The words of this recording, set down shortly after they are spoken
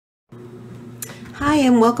Hi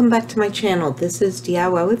and welcome back to my channel. This is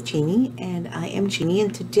DIY with Jeannie and I am Jeannie,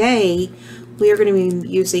 and today we are going to be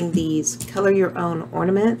using these color your own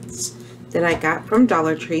ornaments that I got from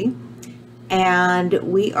Dollar Tree, and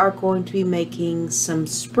we are going to be making some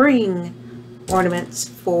spring ornaments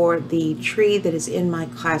for the tree that is in my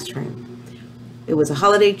classroom. It was a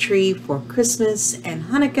holiday tree for Christmas and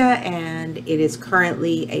Hanukkah, and it is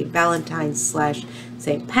currently a Valentine's /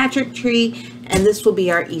 St. Patrick tree, and this will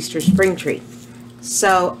be our Easter spring tree.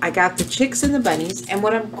 So I got the chicks and the bunnies, and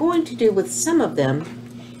what I'm going to do with some of them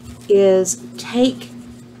is take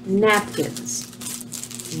napkins.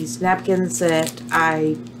 These napkins that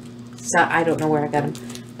I don't know where I got them,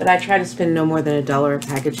 but I try to spend no more than $1 a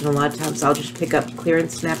package, and a lot of times I'll just pick up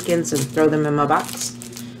clearance napkins and throw them in my box,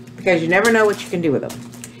 because you never know what you can do with them.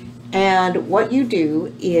 And what you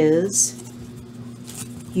do is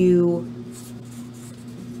you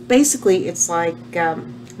basically, it's like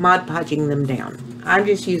Mod Podging them down. I'm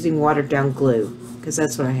just using watered down glue because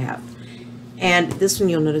that's what I have. And this one,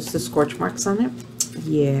 you'll notice the scorch marks on it.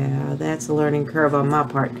 Yeah, that's a learning curve on my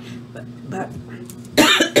part, but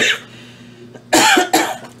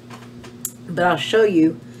but I'll show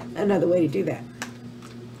you another way to do that.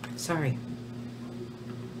 Sorry.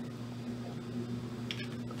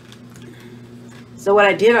 So what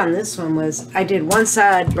I did on this one was I did one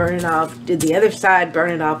side, burn it off, did the other side,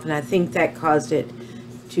 burn it off, and I think that caused it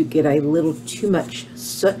to get a little too much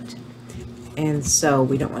soot, and so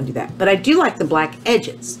we don't want to do that. But I do like the black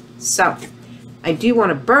edges, so I do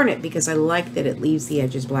want to burn it because I like that it leaves the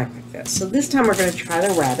edges black like this. So this time we're going to try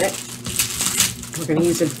the rabbit. We're going to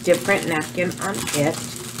use a different napkin on it.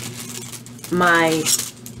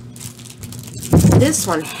 This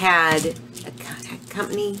one had a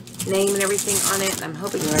company name and everything on it, and I'm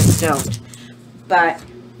hoping the rest don't, but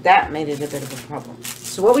that made it a bit of a problem.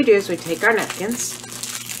 So what we do is we take our napkins,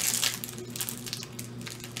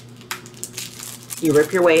 you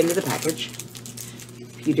rip your way into the package.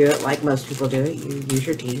 If you do it like most people do it, you use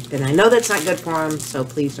your teeth, and I know that's not good for them, so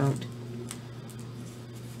please don't.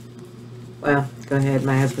 Well, go ahead.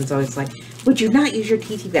 My husband's always like, would you not use your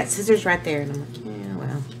teeth? You've got scissors right there. And I'm like, yeah,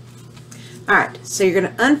 well. Alright, so you're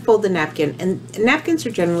going to unfold the napkin, and napkins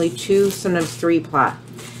are generally 2, sometimes 3 ply.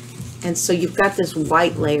 And so you've got this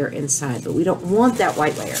white layer inside, but we don't want that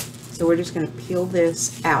white layer. So we're just going to peel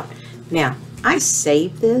this out. Now, I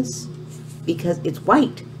save this because it's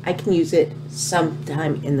white. I can use it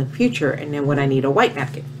sometime in the future, and then when I need a white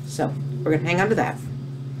napkin. So we're going to hang on to that.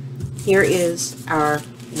 Here is our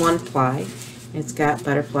 1 ply. It's got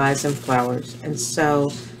butterflies and flowers. And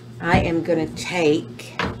so I am going to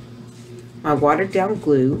take my watered down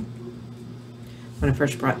glue. When I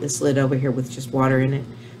first brought this lid over here with just water in it,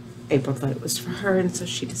 April thought it was for her, and so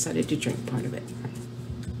she decided to drink part of it,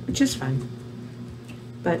 which is fine.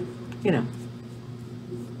 But, you know,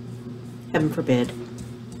 heaven forbid.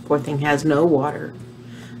 Poor thing has no water.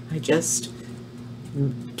 I just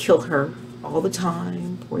kill her all the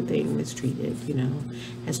time. Poor thing, mistreated, you know.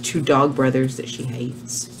 Has 2 dog brothers that she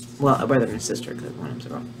hates. Well, a brother and a sister, because one of them's a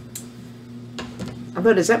girl.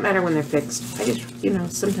 Although, does that matter when they're fixed? I just, you know,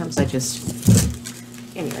 sometimes I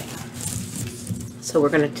just... Anyway. So we're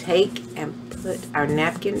going to take and put our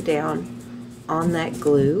napkin down on that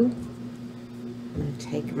glue. I'm going to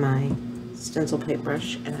take my stencil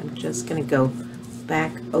paintbrush, and I'm just going to go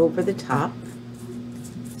back over the top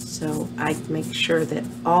so I make sure that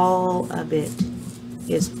all of it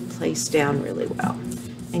is placed down really well.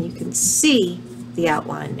 And you can see the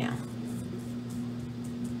outline now.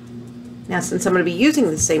 Now, since I'm going to be using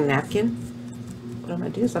the same napkin, what I'm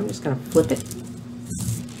going to do is I'm just going to flip it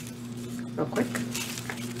real quick.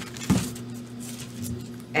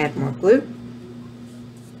 Add more glue.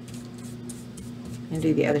 And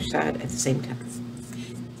do the other side at the same time.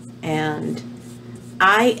 And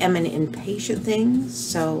I am an impatient thing,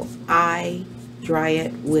 so I dry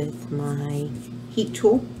it with my heat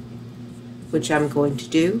tool, which I'm going to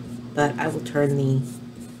do, but I will turn the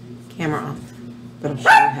camera off. But I'll show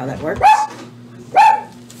you how that works.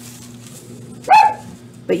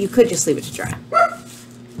 But you could just leave it to dry.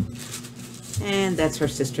 And that's her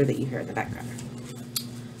sister that you hear in the background.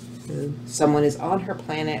 So someone is on her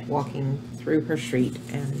planet walking through her street,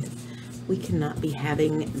 and we cannot be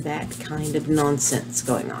having that kind of nonsense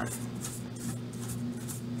going on.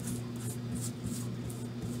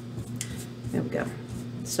 There we go.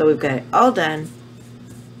 So we've got it all done.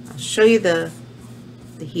 I'll show you the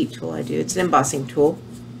heat tool I do. It's an embossing tool.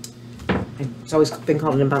 It's always been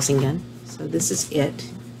called an embossing gun. So this is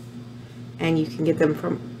it. And you can get them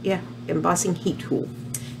from, yeah, embossing heat tool.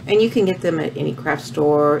 And you can get them at any craft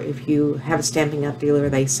store. If you have a Stampin' Up! Dealer,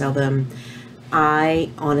 they sell them. I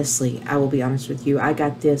will be honest with you, I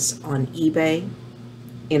got this on eBay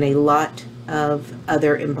in a lot of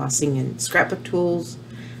other embossing and scrapbook tools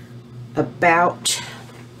about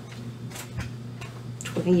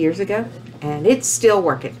 20 years ago, and it's still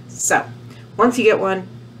working. So once you get one,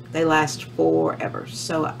 they last forever.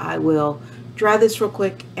 So I will dry this real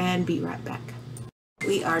quick and be right back.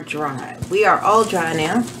 We are dry. We are all dry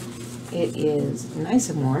now. It is nice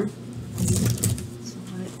and warm. So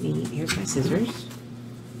here's my scissors.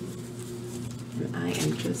 And I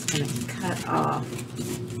am just going to cut off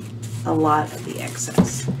a lot of the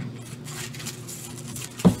excess. Get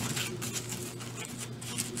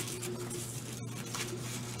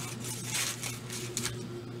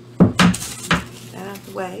that out of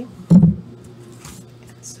the way.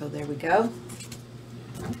 So there we go.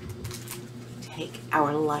 Take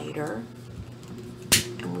our lighter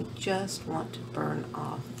and we just want to burn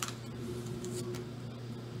off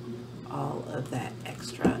all of that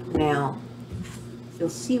extra. Now, you'll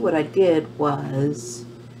see what I did was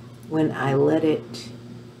when I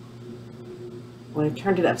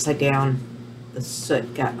turned it upside down, the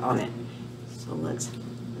soot got on it. So let's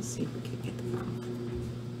see if we can get them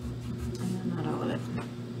off. Not all of it.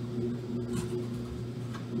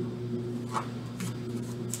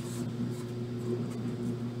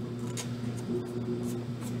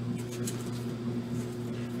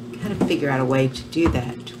 Kind of figure out a way to do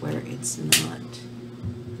that where it's not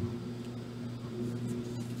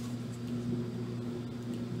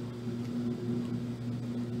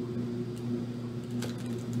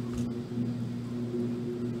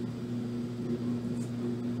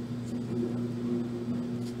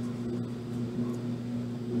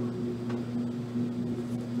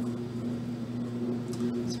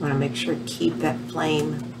want to make sure to keep that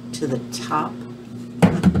flame to the top.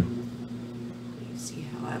 You see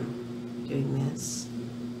how I'm doing this?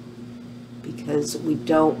 Because we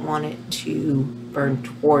don't want it to burn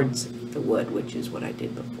towards the wood, which is what I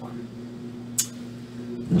did before,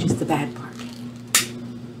 which is the bad part.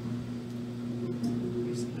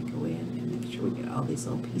 I'm just going to go in and make sure we get all these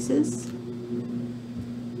little pieces.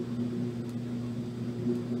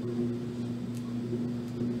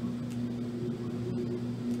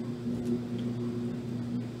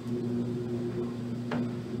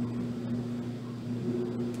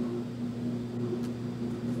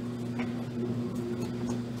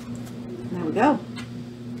 There we go.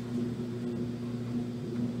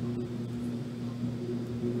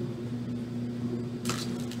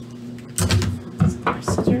 Some more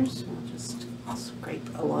scissors. We'll just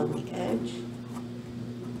scrape along the edge.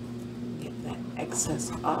 Get that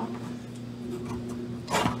excess off.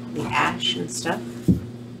 The ash and stuff.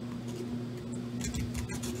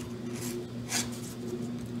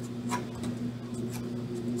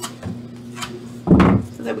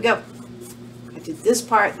 So there we go. This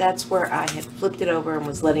part, that's where I had flipped it over and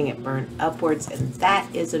was letting it burn upwards, and that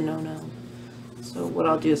is a no-no. So what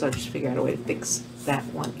I'll do is I'll just figure out a way to fix that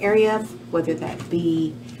one area, whether that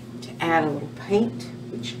be to add a little paint,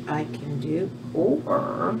 which I can do,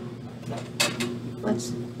 or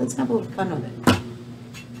let's have a little fun with it.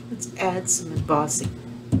 Let's add some embossing.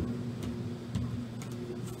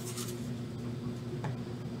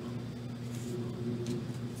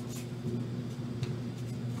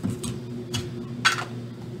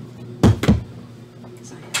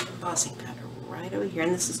 Embossing powder right over here,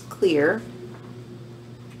 and this is clear.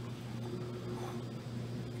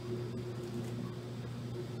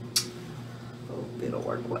 Hope it'll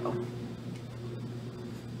work well.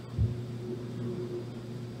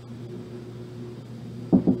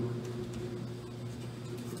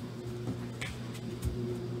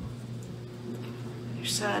 Other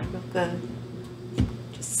side real good.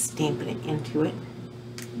 Just stamping it into it.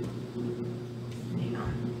 Now,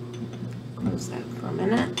 close that for a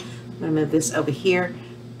minute. I'm going to move this over here.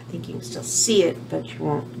 I think you can still see it, but you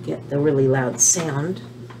won't get the really loud sound.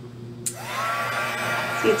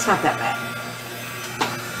 See, it's not that bad.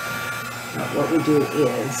 But what we do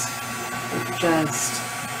is we're just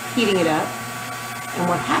heating it up, and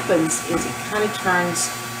what happens is it kind of turns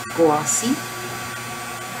glossy,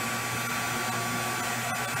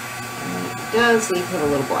 and it does leave it a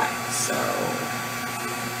little black, so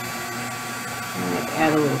I'm going to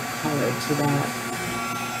add a little color to that.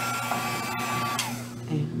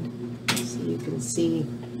 And so you can see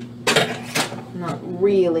I'm not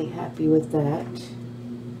really happy with that.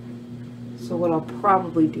 So what I'll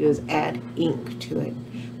probably do is add ink to it.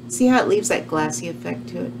 See how it leaves that glassy effect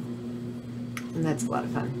to it? And that's a lot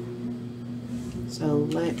of fun. So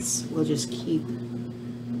we'll just keep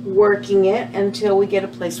working it until we get a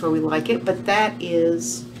place where we like it, but that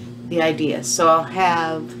is the idea. So I'll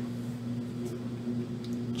have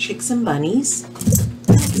chicks and bunnies.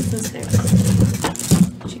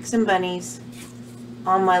 Chicks and bunnies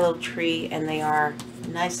on my little tree, and they are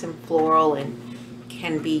nice and floral and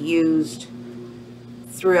can be used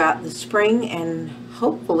throughout the spring, and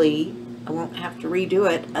hopefully I won't have to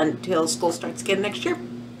redo it until school starts again next year.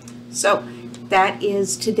 So that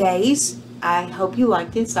is today's. I hope you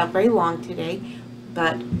liked it. It's not very long today,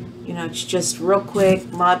 but you know, it's just real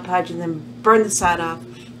quick Mod Podge and then burn the side off.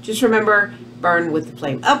 Just remember, burn with the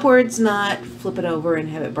flame upwards, not flip it over and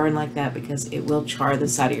have it burn like that, because it will char the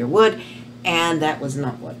side of your wood, and that was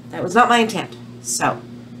not my intent. So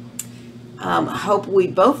I hope we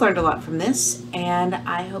both learned a lot from this, and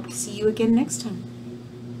I hope to see you again next time.